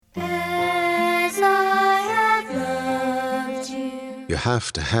You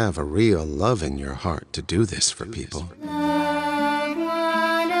have to have a real love in your heart to do this for people. Love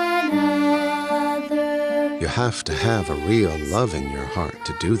one another. You have to have a real love in your heart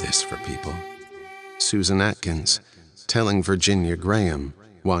to do this for people. Susan Atkins, telling Virginia Graham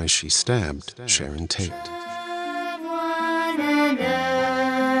why she stabbed Sharon Tate. Love one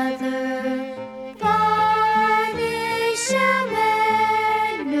another. By this shall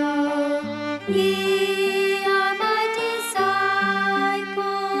men know ye are my disciples.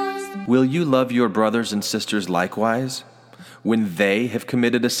 Will you love your brothers and sisters likewise, when they have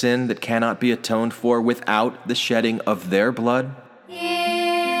committed a sin that cannot be atoned for without the shedding of their blood?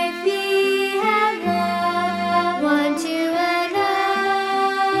 If ye have love one to another.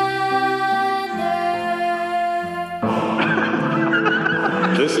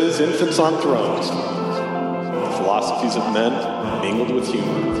 This is Infants on Thrones, the philosophies of men mingled with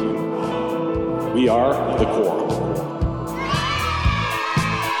humor. We are the Quorum.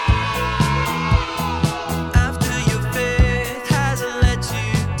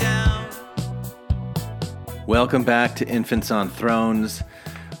 Welcome back to Infants on Thrones.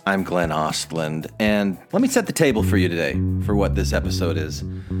 I'm Glenn Ostland, and let me set the table for you today for what this episode is.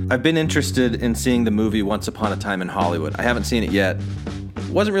 I've been interested in seeing the movie Once Upon a Time in Hollywood. I haven't seen it yet.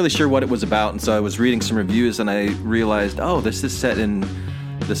 Wasn't really sure what it was about, and so I was reading some reviews and I realized, this is set in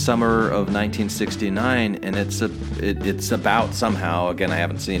the summer of 1969, and it's about somehow, again, I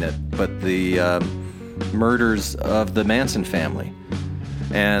haven't seen it, but the murders of the Manson family.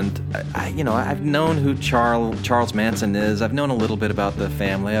 And I've known who Charles Manson is. I've known a little bit about the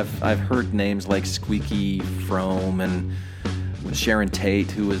family. I've heard names like Squeaky Fromme and Sharon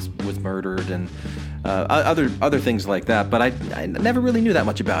Tate, who was murdered, and other things like that. But I never really knew that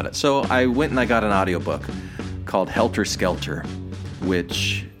much about it. So I went and I got an audiobook called Helter Skelter,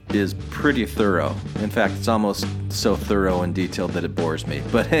 which is pretty thorough. In fact, it's almost so thorough and detailed that it bores me.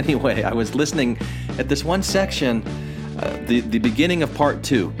 But anyway, I was listening at this one section, the beginning of part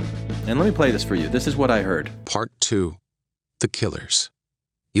 2. And let me play this for you. This is what I heard. Part 2. The Killers.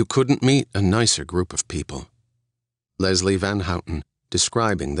 You couldn't meet a nicer group of people. Leslie Van Houten,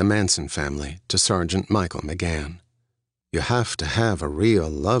 describing the Manson family to Sergeant Michael McGann. You have to have a real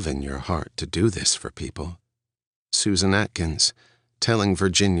love in your heart to do this for people. Susan Atkins, telling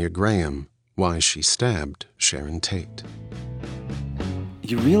Virginia Graham why she stabbed Sharon Tate.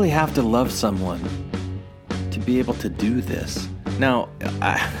 You really have to love someone to be able to do this. Now,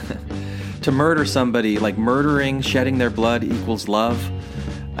 to murder somebody, like murdering, shedding their blood equals love,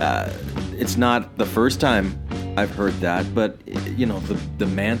 it's not the first time I've heard that, but, the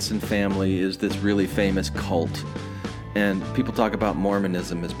Manson family is this really famous cult, and people talk about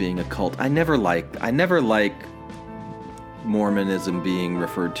Mormonism as being a cult. I never like Mormonism being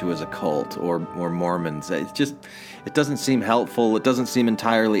referred to as a cult or Mormons. It doesn't seem helpful. It doesn't seem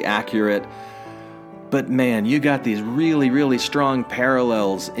entirely accurate. But man, you got these really, really strong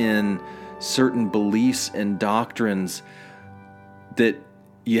parallels in certain beliefs and doctrines that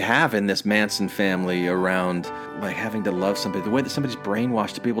you have in this Manson family around like having to love somebody, the way that somebody's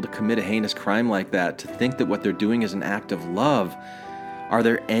brainwashed to be able to commit a heinous crime like that, to think that what they're doing is an act of love. Are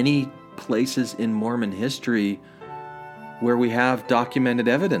there any places in Mormon history where we have documented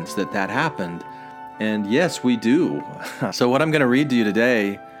evidence that happened? And yes, we do. So what I'm going to read to you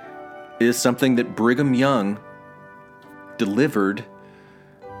today is something that Brigham Young delivered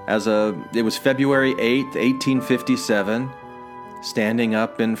it was February 8th, 1857, standing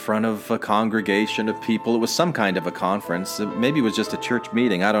up in front of a congregation of people. It was some kind of a conference. Maybe it was just a church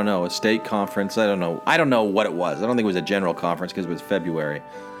meeting. I don't know. A state conference. I don't know. I don't know what it was. I don't think it was a general conference because it was February.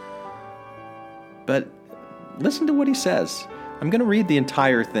 But listen to what he says. I'm going to read the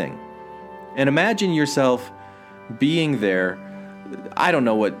entire thing. And imagine yourself being there. I don't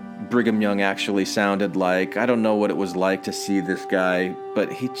know what Brigham Young actually sounded like. I don't know what it was like to see this guy,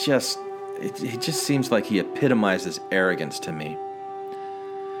 but it just seems like he epitomizes arrogance to me.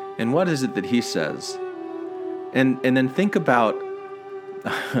 And what is it that he says? And then think about,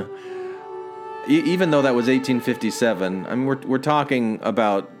 even though that was 1857, I mean, we're talking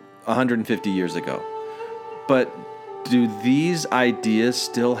about 150 years ago. But do these ideas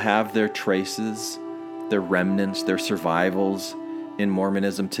still have their traces, their remnants, their survivals in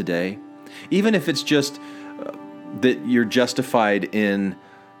Mormonism today? Even if it's just that you're justified in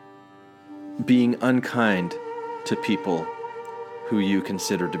being unkind to people who you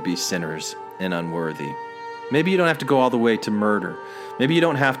consider to be sinners and unworthy. Maybe you don't have to go all the way to murder. Maybe you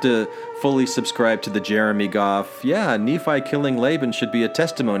don't have to fully subscribe to the Jeremy Goff, Nephi killing Laban should be a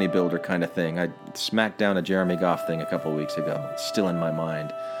testimony builder kind of thing. I smacked down a Jeremy Goff thing a couple weeks ago. It's still in my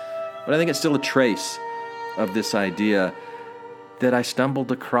mind. But I think it's still a trace of this idea that I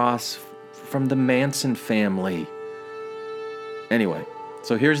stumbled across from the Manson family. Anyway,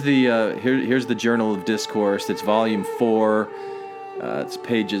 so here's the Journal of Discourse. It's volume 4. It's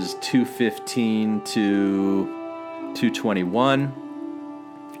pages 215 to 221.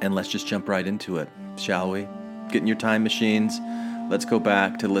 And let's just jump right into it, shall we? Get in your time machines. Let's go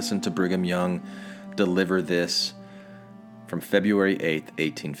back to listen to Brigham Young deliver this from February 8th,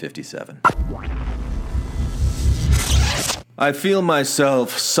 1857. I feel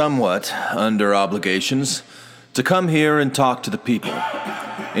myself somewhat under obligations to come here and talk to the people,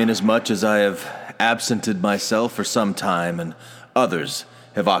 inasmuch as I have absented myself for some time and others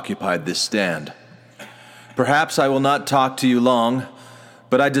have occupied this stand. Perhaps I will not talk to you long,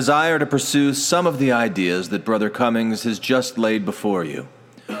 but I desire to pursue some of the ideas that Brother Cummings has just laid before you.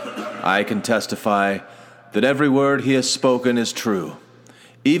 I can testify that every word he has spoken is true,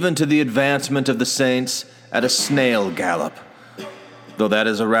 even to the advancement of the saints at a snail gallop. Though that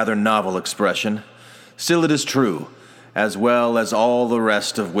is a rather novel expression, still it is true, as well as all the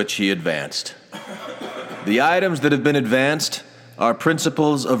rest of which he advanced. The items that have been advanced are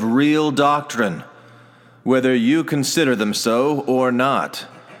principles of real doctrine, whether you consider them so or not.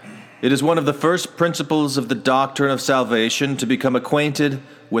 It is one of the first principles of the doctrine of salvation to become acquainted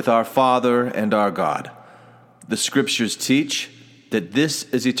with our Father and our God. The Scriptures teach that this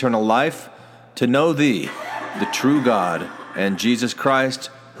is eternal life, to know Thee, the true God, and Jesus Christ,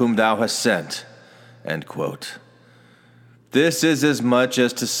 whom Thou hast sent. End quote. This is as much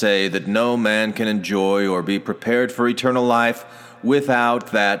as to say that no man can enjoy or be prepared for eternal life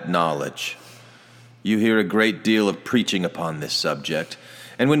without that knowledge. You hear a great deal of preaching upon this subject,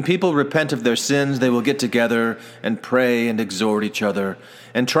 and when people repent of their sins, they will get together and pray and exhort each other,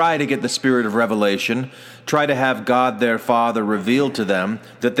 and try to get the spirit of revelation, try to have God their Father revealed to them,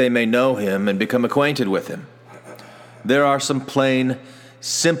 that they may know Him and become acquainted with Him. There are some plain,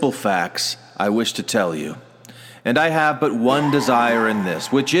 simple facts I wish to tell you, and I have but one desire in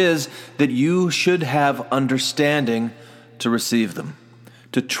this, which is that you should have understanding to receive them,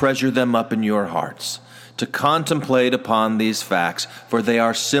 to treasure them up in your hearts, to contemplate upon these facts, for they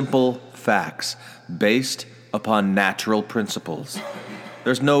are simple facts based upon natural principles.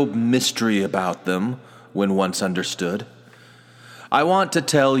 There's no mystery about them when once understood. I want to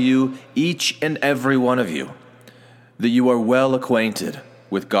tell you, each and every one of you, that you are well acquainted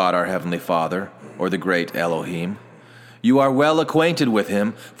with God our Heavenly Father, or the great Elohim. You are well acquainted with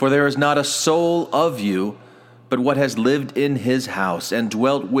Him, for there is not a soul of you but what has lived in His house and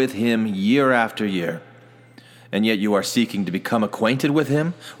dwelt with Him year after year. And yet you are seeking to become acquainted with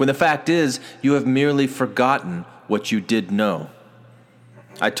Him, when the fact is you have merely forgotten what you did know.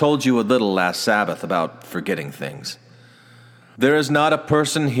 I told you a little last Sabbath about forgetting things. There is not a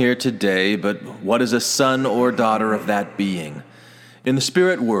person here today but what is a son or daughter of that being. In the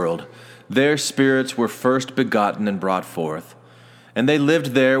spirit world, their spirits were first begotten and brought forth, and they lived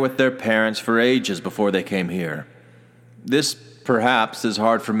there with their parents for ages before they came here. This, perhaps, is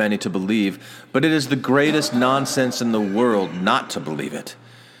hard for many to believe, but it is the greatest nonsense in the world not to believe it.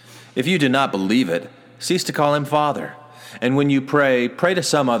 If you do not believe it, cease to call Him Father, and when you pray, pray to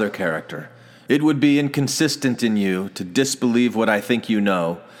some other character. It would be inconsistent in you to disbelieve what I think you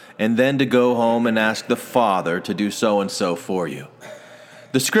know, and then to go home and ask the Father to do so and so for you.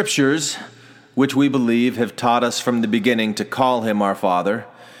 The Scriptures, which we believe, have taught us from the beginning to call Him our Father,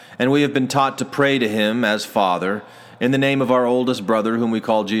 and we have been taught to pray to Him as Father, in the name of our oldest brother, whom we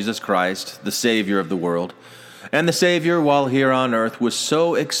call Jesus Christ, the Savior of the world. And the Savior, while here on earth, was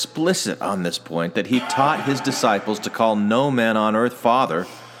so explicit on this point that He taught His disciples to call no man on earth Father,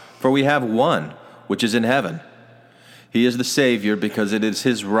 for we have one, which is in heaven. He is the Savior because it is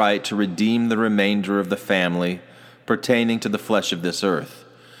His right to redeem the remainder of the family pertaining to the flesh of this earth.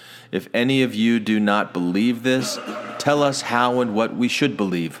 If any of you do not believe this, tell us how and what we should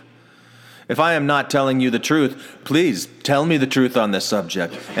believe. If I am not telling you the truth, please tell me the truth on this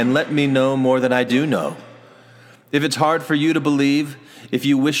subject, and let me know more than I do know. If it's hard for you to believe, if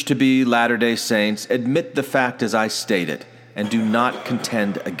you wish to be Latter-day Saints, admit the fact as I state it, and do not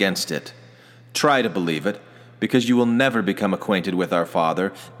contend against it. Try to believe it, because you will never become acquainted with our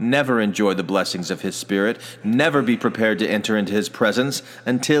Father, never enjoy the blessings of His Spirit, never be prepared to enter into His presence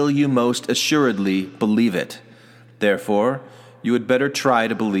until you most assuredly believe it. Therefore, you had better try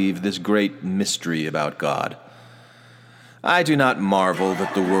to believe this great mystery about God. I do not marvel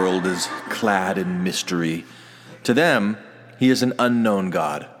that the world is clad in mystery. To them, He is an unknown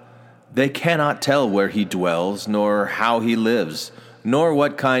God. They cannot tell where He dwells, nor how He lives, nor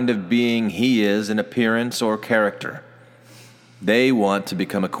what kind of being He is in appearance or character. They want to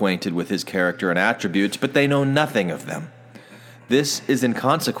become acquainted with His character and attributes, but they know nothing of them. This is in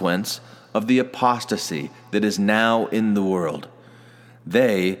consequence of the apostasy that is now in the world.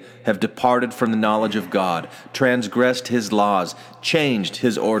 They have departed from the knowledge of God, transgressed his laws, changed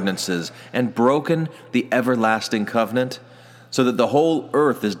his ordinances, and broken the everlasting covenant, so that the whole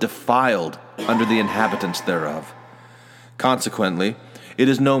earth is defiled under the inhabitants thereof. Consequently, it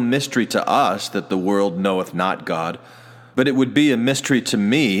is no mystery to us that the world knoweth not God, but it would be a mystery to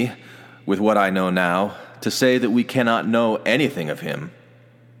me, with what I know now, to say that we cannot know anything of him.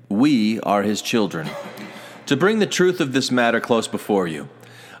 We are his children. To bring the truth of this matter close before you,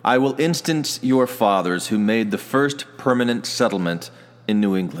 I will instance your fathers who made the first permanent settlement in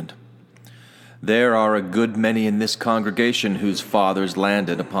New England. There are a good many in this congregation whose fathers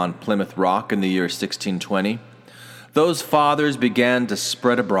landed upon Plymouth Rock in the year 1620. Those fathers began to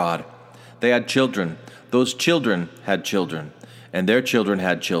spread abroad. They had children. Those children had children. And their children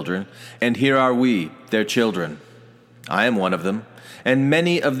had children. And here are we, their children. I am one of them. And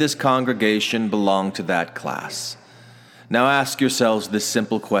many of this congregation belong to that class. Now ask yourselves this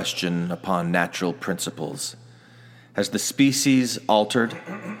simple question upon natural principles. Has the species altered?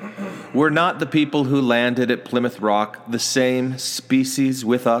 Were not the people who landed at Plymouth Rock the same species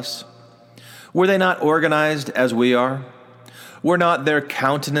with us? Were they not organized as we are? Were not their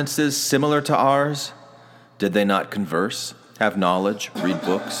countenances similar to ours? Did they not converse, have knowledge, read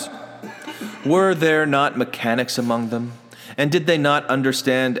books? Were there not mechanics among them? And did they not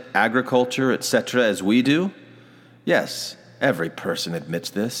understand agriculture, etc., as we do? Yes, every person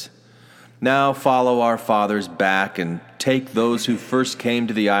admits this. Now follow our fathers back and take those who first came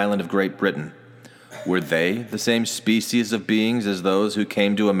to the island of Great Britain. Were they the same species of beings as those who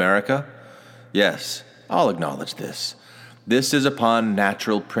came to America? Yes, I'll acknowledge this. This is upon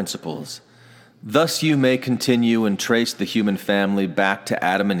natural principles. Thus you may continue and trace the human family back to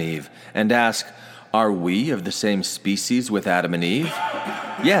Adam and Eve, and ask, are we of the same species with Adam and Eve?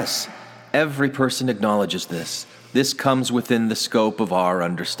 Yes, every person acknowledges this. This comes within the scope of our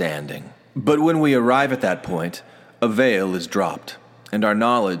understanding. But when we arrive at that point, a veil is dropped, and our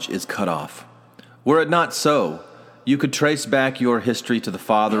knowledge is cut off. Were it not so, you could trace back your history to the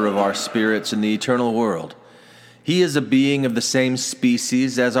Father of our spirits in the eternal world. He is a being of the same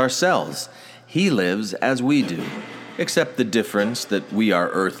species as ourselves. He lives as we do, except the difference that we are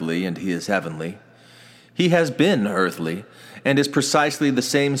earthly and he is heavenly. He has been earthly, and is precisely the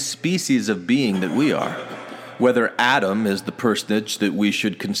same species of being that we are. Whether Adam is the personage that we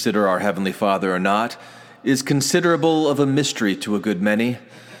should consider our Heavenly Father or not, is considerable of a mystery to a good many.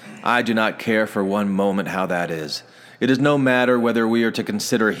 I do not care for one moment how that is. It is no matter whether we are to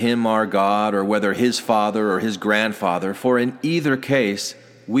consider him our God, or whether his father or his grandfather, for in either case,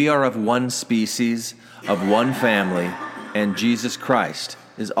 we are of one species, of one family, and Jesus Christ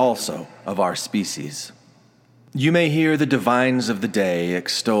is also of our species. You may hear the divines of the day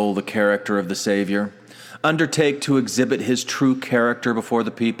extol the character of the Savior, undertake to exhibit his true character before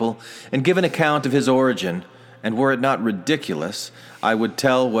the people, and give an account of his origin, and were it not ridiculous, I would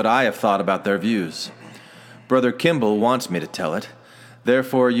tell what I have thought about their views. Brother Kimball wants me to tell it,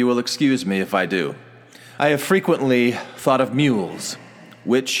 therefore you will excuse me if I do. I have frequently thought of mules,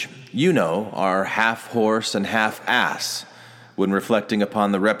 which, you know, are half horse and half ass, when reflecting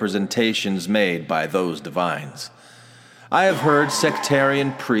upon the representations made by those divines. I have heard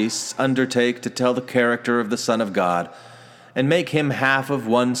sectarian priests undertake to tell the character of the Son of God, and make him half of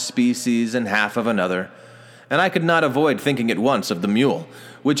one species and half of another, and I could not avoid thinking at once of the mule,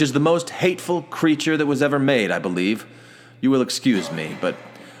 which is the most hateful creature that was ever made, I believe. You will excuse me, but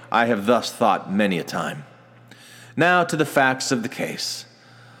I have thus thought many a time. Now to the facts of the case.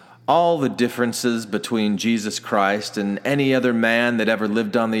 All the differences between Jesus Christ and any other man that ever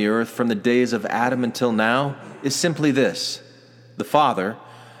lived on the earth from the days of Adam until now is simply this. The Father,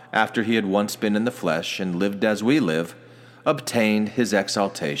 after he had once been in the flesh and lived as we live, obtained his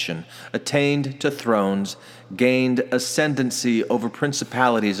exaltation, attained to thrones, gained ascendancy over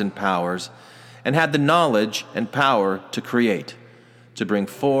principalities and powers, and had the knowledge and power to create, to bring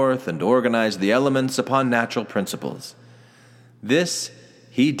forth and organize the elements upon natural principles. This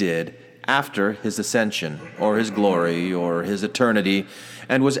he did after his ascension, or his glory, or his eternity,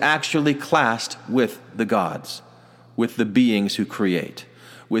 and was actually classed with the gods, with the beings who create,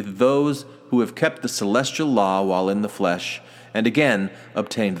 with those who have kept the celestial law while in the flesh, and again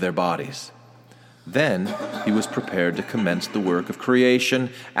obtained their bodies. Then he was prepared to commence the work of creation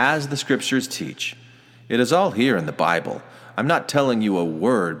as the Scriptures teach. It is all here in the Bible. I'm not telling you a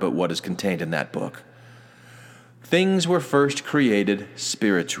word but what is contained in that book. Things were first created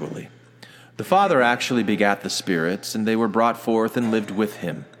spiritually. The Father actually begat the spirits, and they were brought forth and lived with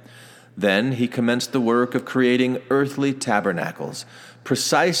him. Then he commenced the work of creating earthly tabernacles,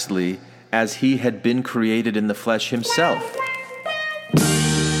 precisely as he had been created in the flesh himself.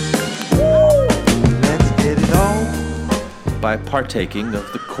 Let's get it on. By partaking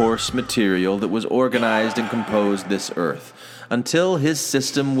of the coarse material that was organized and composed this earth, until his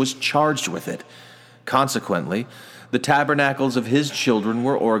system was charged with it. Consequently, the tabernacles of his children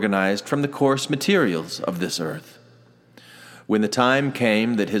were organized from the coarse materials of this earth. When the time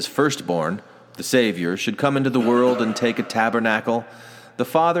came that his firstborn, the Savior, should come into the world and take a tabernacle, the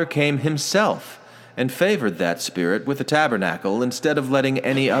Father came himself and favored that Spirit with the tabernacle instead of letting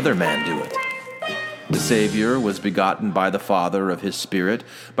any other man do it. The Savior was begotten by the Father of his Spirit,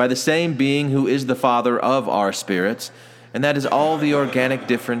 by the same being who is the Father of our spirits, and that is all the organic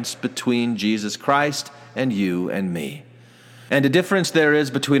difference between Jesus Christ and you and me. And a difference there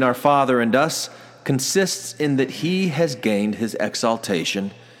is between our Father and us consists in that he has gained his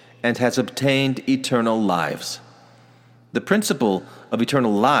exaltation and has obtained eternal lives. The principle of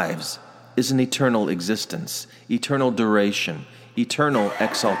eternal lives is an eternal existence, eternal duration, eternal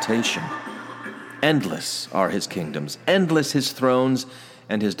exaltation. Endless are his kingdoms, endless his thrones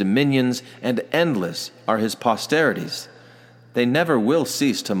and his dominions, and endless are his posterities. They never will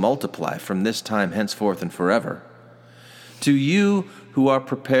cease to multiply from this time henceforth and forever. To you who are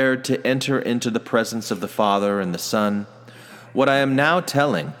prepared to enter into the presence of the Father and the Son, what I am now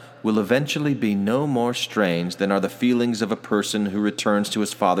telling will eventually be no more strange than are the feelings of a person who returns to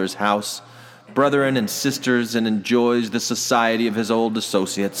his father's house, brethren and sisters, and enjoys the society of his old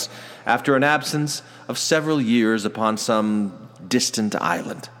associates after an absence of several years upon some distant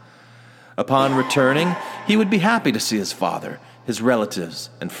island. Upon returning, he would be happy to see his father, his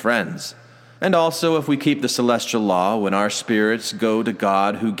relatives, and friends. And also, if we keep the celestial law, when our spirits go to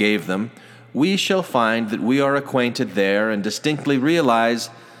God who gave them, we shall find that we are acquainted there and distinctly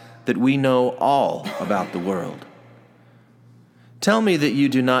realize that we know all about the world. Tell me that you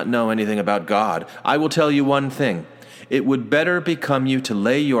do not know anything about God. I will tell you one thing. It would better become you to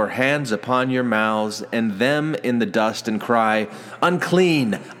lay your hands upon your mouths and them in the dust and cry,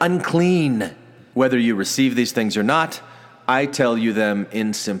 "Unclean, unclean!" Whether you receive these things or not, I tell you them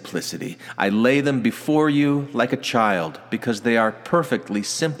in simplicity. I lay them before you like a child, because they are perfectly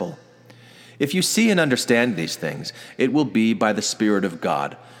simple. If you see and understand these things, it will be by the Spirit of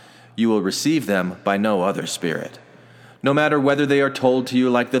God. You will receive them by no other spirit. No matter whether they are told to you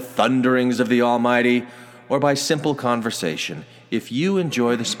like the thunderings of the Almighty, or by simple conversation, if you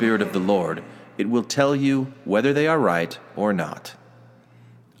enjoy the Spirit of the Lord, it will tell you whether they are right or not.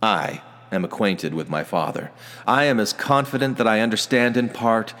 I am acquainted with my Father. I am as confident that I understand in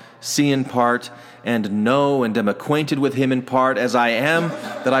part, see in part, and know and am acquainted with him in part as I am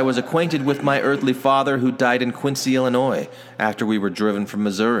that I was acquainted with my earthly father who died in Quincy, Illinois, after we were driven from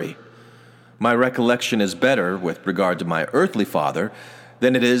Missouri. My recollection is better with regard to my earthly father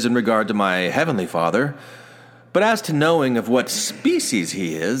than it is in regard to my heavenly Father. But as to knowing of what species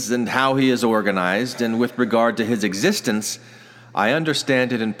he is and how he is organized, and with regard to his existence, I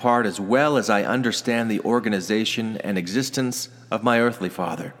understand it in part as well as I understand the organization and existence of my earthly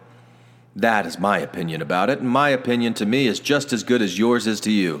father. That is my opinion about it, and my opinion to me is just as good as yours is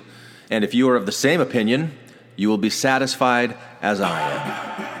to you. And if you are of the same opinion, you will be satisfied as I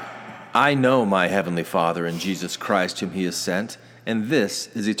am. I know my heavenly Father and Jesus Christ whom he has sent, and this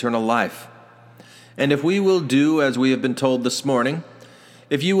is eternal life. And if we will do as we have been told this morning,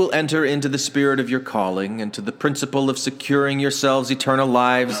 if you will enter into the spirit of your calling and to the principle of securing yourselves eternal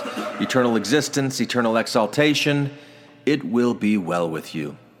lives, eternal existence, eternal exaltation, it will be well with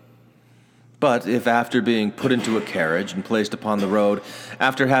you. But if after being put into a carriage and placed upon the road,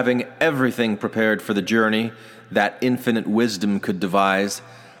 after having everything prepared for the journey that infinite wisdom could devise,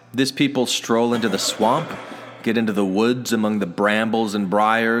 this people stroll into the swamp, get into the woods among the brambles and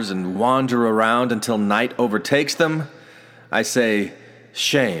briars, and wander around until night overtakes them, I say,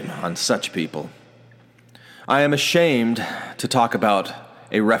 shame on such people. I am ashamed to talk about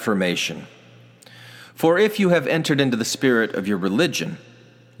a reformation. For if you have entered into the spirit of your religion,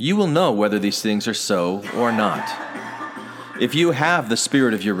 you will know whether these things are so or not. If you have the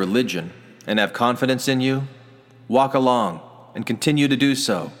spirit of your religion and have confidence in you, walk along and continue to do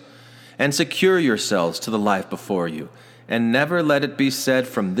so, and secure yourselves to the life before you, and never let it be said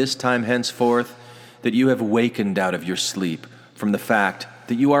from this time henceforth that you have wakened out of your sleep, from the fact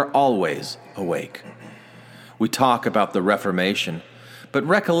that you are always awake. We talk about the Reformation, but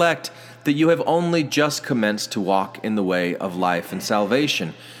recollect that you have only just commenced to walk in the way of life and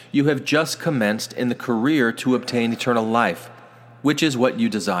salvation. You have just commenced in the career to obtain eternal life, which is what you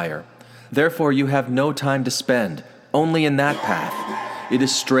desire. Therefore you have no time to spend, only in that path. It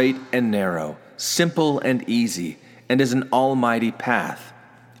is straight and narrow, simple and easy, and is an almighty path,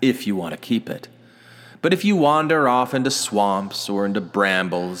 if you want to keep it. But if you wander off into swamps or into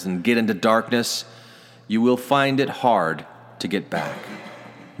brambles and get into darkness, you will find it hard to get back.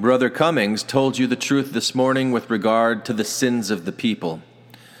 Brother Cummings told you the truth this morning with regard to the sins of the people.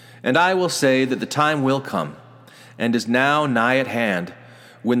 And I will say that the time will come, and is now nigh at hand,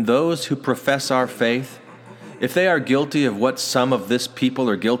 when those who profess our faith, if they are guilty of what some of this people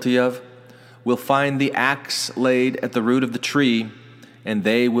are guilty of, will find the axe laid at the root of the tree, and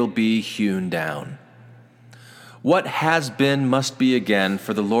they will be hewn down. What has been must be again,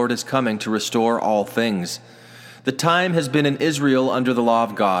 for the Lord is coming to restore all things. The time has been in Israel under the law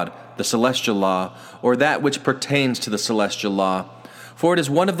of God, the celestial law, or that which pertains to the celestial law. For it is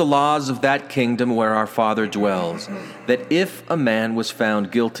one of the laws of that kingdom where our Father dwells, that if a man was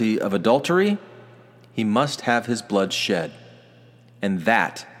found guilty of adultery, he must have his blood shed, and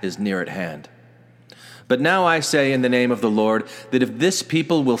that is near at hand. But now I say in the name of the Lord, that if this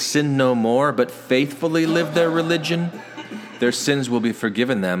people will sin no more, but faithfully live their religion, their sins will be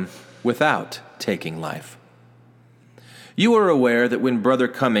forgiven them without taking life. You are aware that when Brother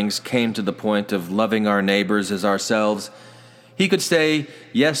Cummings came to the point of loving our neighbors as ourselves, he could say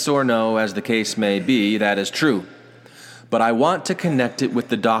yes or no, as the case may be, that is true. But I want to connect it with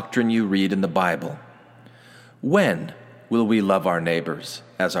the doctrine you read in the Bible. When will we love our neighbors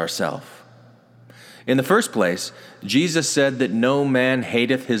as ourselves? In the first place, Jesus said that no man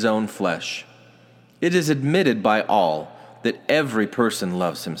hateth his own flesh. It is admitted by all that every person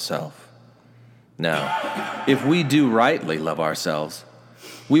loves himself. Now, if we do rightly love ourselves,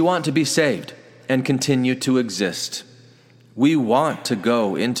 we want to be saved and continue to exist. We want to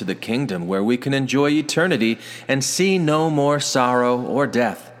go into the kingdom where we can enjoy eternity and see no more sorrow or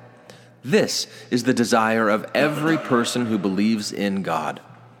death. This is the desire of every person who believes in God.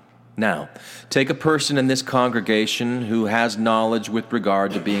 Now, take a person in this congregation who has knowledge with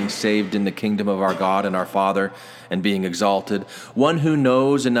regard to being saved in the kingdom of our God and our Father and being exalted, one who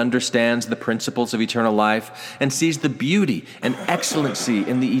knows and understands the principles of eternal life and sees the beauty and excellency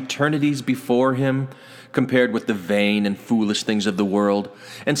in the eternities before him compared with the vain and foolish things of the world,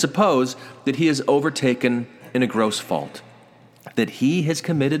 and suppose that he is overtaken in a gross fault, that he has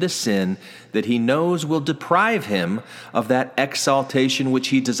committed a sin that he knows will deprive him of that exaltation which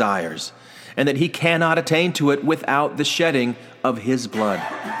he desires, and that he cannot attain to it without the shedding of his blood,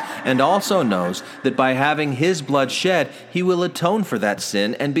 and also knows that by having his blood shed, he will atone for that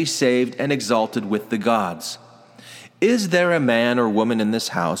sin and be saved and exalted with the gods. Is there a man or woman in this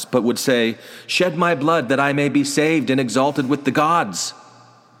house but would say, "Shed my blood that I may be saved and exalted with the gods"?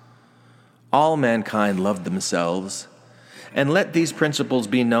 All mankind love themselves. And let these principles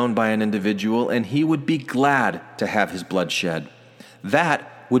be known by an individual, and he would be glad to have his blood shed.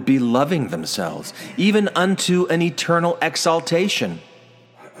 That would be loving themselves, even unto an eternal exaltation.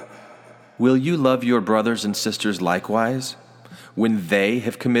 Will you love your brothers and sisters likewise, when they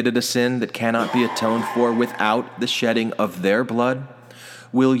have committed a sin that cannot be atoned for without the shedding of their blood?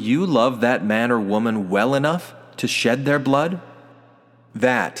 Will you love that man or woman well enough to shed their blood?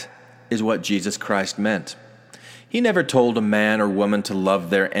 That is what Jesus Christ meant. He never told a man or woman to love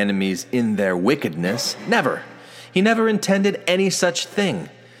their enemies in their wickedness. Never. He never intended any such thing.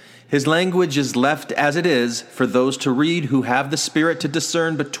 His language is left as it is for those to read who have the Spirit to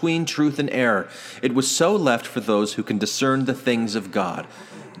discern between truth and error. It was so left for those who can discern the things of God.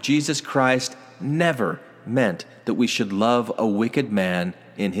 Jesus Christ never meant that we should love a wicked man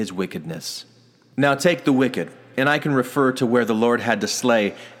in his wickedness. Now take the wicked, and I can refer to where the Lord had to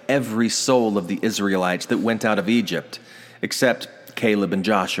slay every soul of the Israelites that went out of Egypt, except Caleb and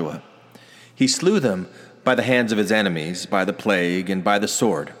Joshua. He slew them by the hands of his enemies, by the plague, and by the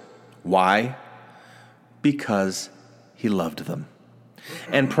sword. Why? Because he loved them,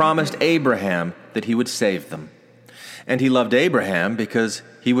 and promised Abraham that he would save them. And he loved Abraham because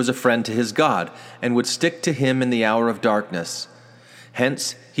he was a friend to his God, and would stick to him in the hour of darkness.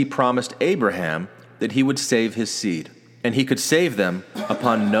 Hence he promised Abraham that he would save his seed. And he could save them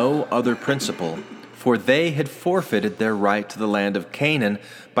upon no other principle, for they had forfeited their right to the land of Canaan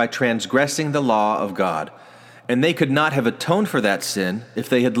by transgressing the law of God. And they could not have atoned for that sin if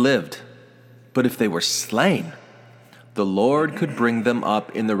they had lived. But if they were slain, the Lord could bring them up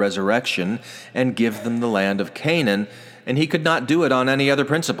in the resurrection and give them the land of Canaan, and he could not do it on any other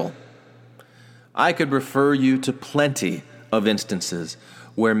principle. I could refer you to plenty of instances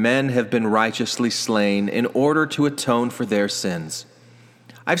where men have been righteously slain in order to atone for their sins.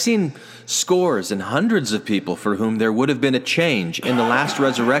 I've seen scores and hundreds of people for whom there would have been a change in the last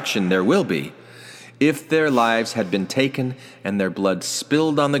resurrection there will be, if their lives had been taken and their blood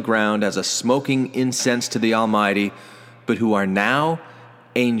spilled on the ground as a smoking incense to the Almighty, but who are now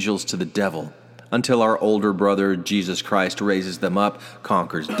angels to the devil, until our older brother, Jesus Christ, raises them up,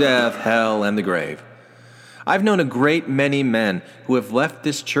 conquers death, hell, and the grave. I've known a great many men who have left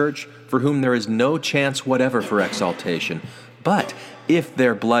this church for whom there is no chance whatever for exaltation, but if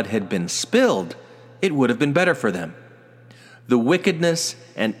their blood had been spilled, it would have been better for them. The wickedness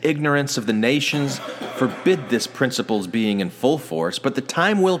and ignorance of the nations forbid this principle's being in full force, but the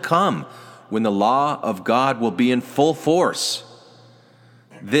time will come when the law of God will be in full force.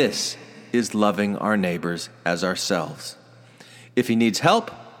 This is loving our neighbors as ourselves. If he needs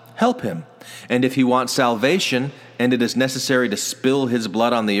help, help him. And if he wants salvation, and it is necessary to spill his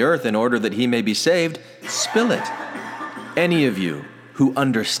blood on the earth in order that he may be saved, spill it. Any of you who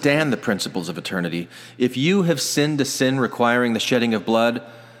understand the principles of eternity, if you have sinned a sin requiring the shedding of blood,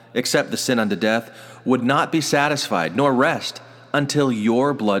 except the sin unto death, would not be satisfied, nor rest, until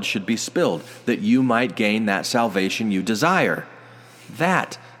your blood should be spilled, that you might gain that salvation you desire.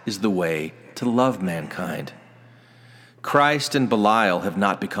 That is the way to love mankind. Christ and Belial have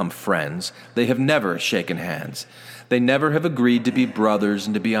not become friends. They have never shaken hands. They never have agreed to be brothers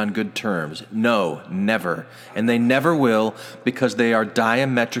and to be on good terms. No, never. And they never will, because they are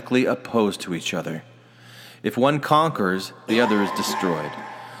diametrically opposed to each other. If one conquers, the other is destroyed.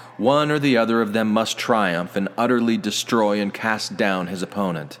 One or the other of them must triumph and utterly destroy and cast down his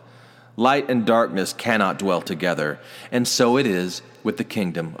opponent. Light and darkness cannot dwell together, and so it is with the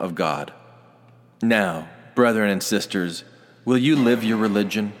kingdom of God. Now, brethren and sisters, will you live your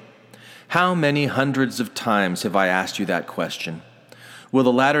religion? How many hundreds of times have I asked you that question? Will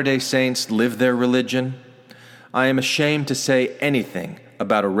the Latter-day Saints live their religion? I am ashamed to say anything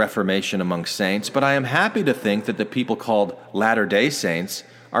about a reformation among saints, but I am happy to think that the people called Latter-day Saints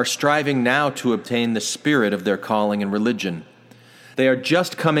are striving now to obtain the spirit of their calling and religion. They are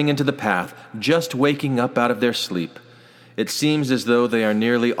just coming into the path, just waking up out of their sleep. It seems as though they are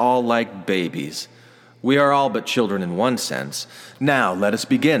nearly all like babies. We are all but children in one sense. Now let us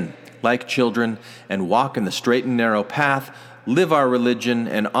begin, like children, and walk in the straight and narrow path, live our religion,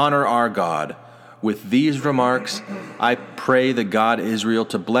 and honor our God. With these remarks, I pray the God Israel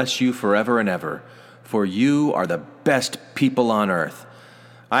to bless you forever and ever, for you are the best people on earth.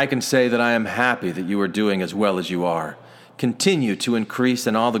 I can say that I am happy that you are doing as well as you are. Continue to increase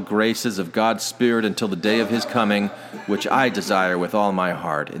in all the graces of God's Spirit until the day of His coming, which I desire with all my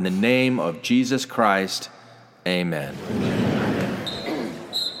heart. In the name of Jesus Christ, amen.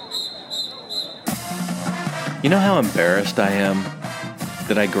 You know how embarrassed I am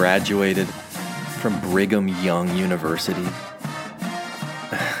that I graduated from Brigham Young University?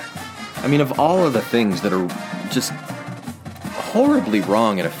 I mean, of all of the things that are just horribly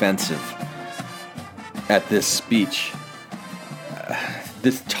wrong and offensive at this speech,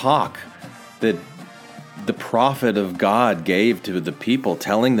 this talk that the prophet of God gave to the people,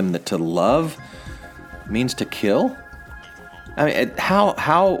 telling them that to love means to kill? I mean,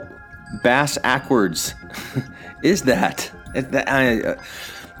 how bass-ackwards is that?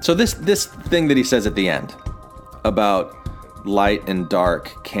 So this thing that he says at the end about light and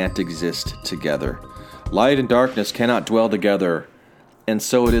dark can't exist together. Light and darkness cannot dwell together, and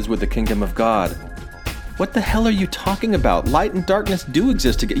so it is with the kingdom of God. What the hell are you talking about? Light and darkness do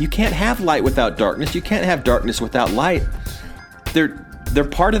exist together. You can't have light without darkness. You can't have darkness without light. They're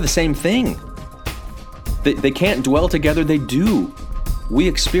part of the same thing. They can't dwell together. They do. We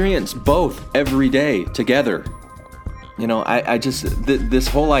experience both every day together. You know, I just this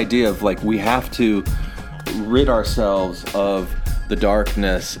whole idea of like we have to rid ourselves of the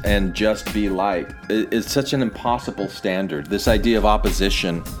darkness and just be light is such an impossible standard. This idea of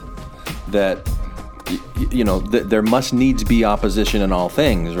opposition, that you know, there must needs be opposition in all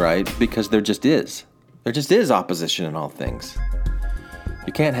things, right? Because there just is opposition in all things.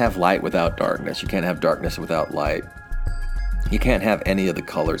 You can't have light without darkness. You can't have darkness without light. You can't have any of the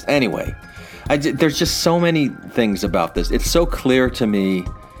colors. Anyway, there's just so many things about this. It's so clear to me.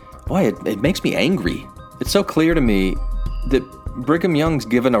 Boy, it makes me angry. It's so clear to me that Brigham Young's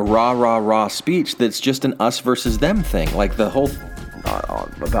given a rah speech that's just an us versus them thing. Like the whole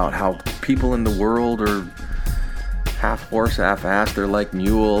about how people in the world are half horse, half ass. They're like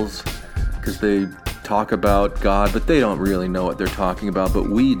mules because they talk about God, but they don't really know what they're talking about. But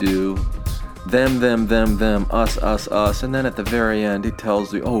we do. Them, us. And then at the very end, he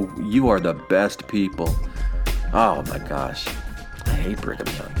tells you, oh, you are the best people. Oh my gosh. I hate Brigham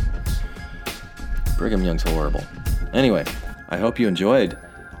Young. Brigham Young's horrible. Anyway, I hope you enjoyed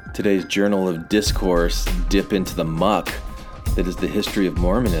today's Journal of Discourse dip into the muck that is the history of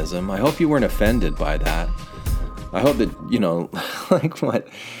Mormonism. I hope you weren't offended by that. I hope that, like what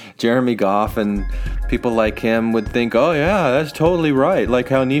Jeremy Goff and people like him would think, oh yeah, that's totally right. Like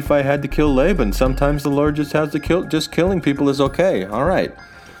how Nephi had to kill Laban. Sometimes the Lord just has to just killing people is okay. All right.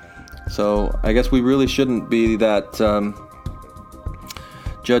 So I guess we really shouldn't be that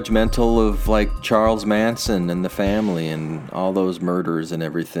judgmental of like Charles Manson and the family and all those murders and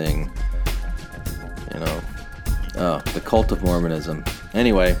everything. The cult of Mormonism.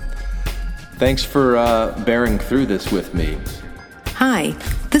 Anyway, thanks for bearing through this with me. Hi,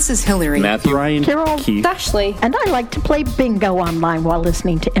 this is Hillary. Matthew, Ryan, Carol, Keith, Ashley, and I like to play bingo online while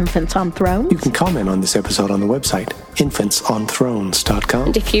listening to Infants on Thrones. You can comment on this episode on the website, infantsonthrones.com.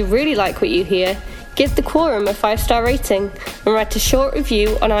 And if you really like what you hear, give the Quorum a 5-star rating and write a short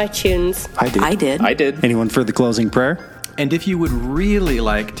review on iTunes. I did. Anyone for the closing prayer? And if you would really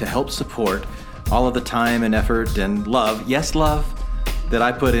like to help support all of the time and effort and love, yes, love, that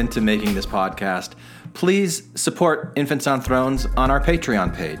I put into making this podcast, please support Infants on Thrones on our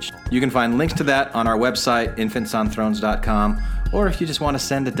Patreon page. You can find links to that on our website, infantsonthrones.com, or if you just want to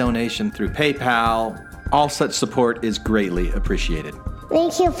send a donation through PayPal, all such support is greatly appreciated.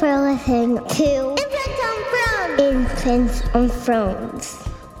 Thank you for listening to Infants on Thrones. Infants on Thrones.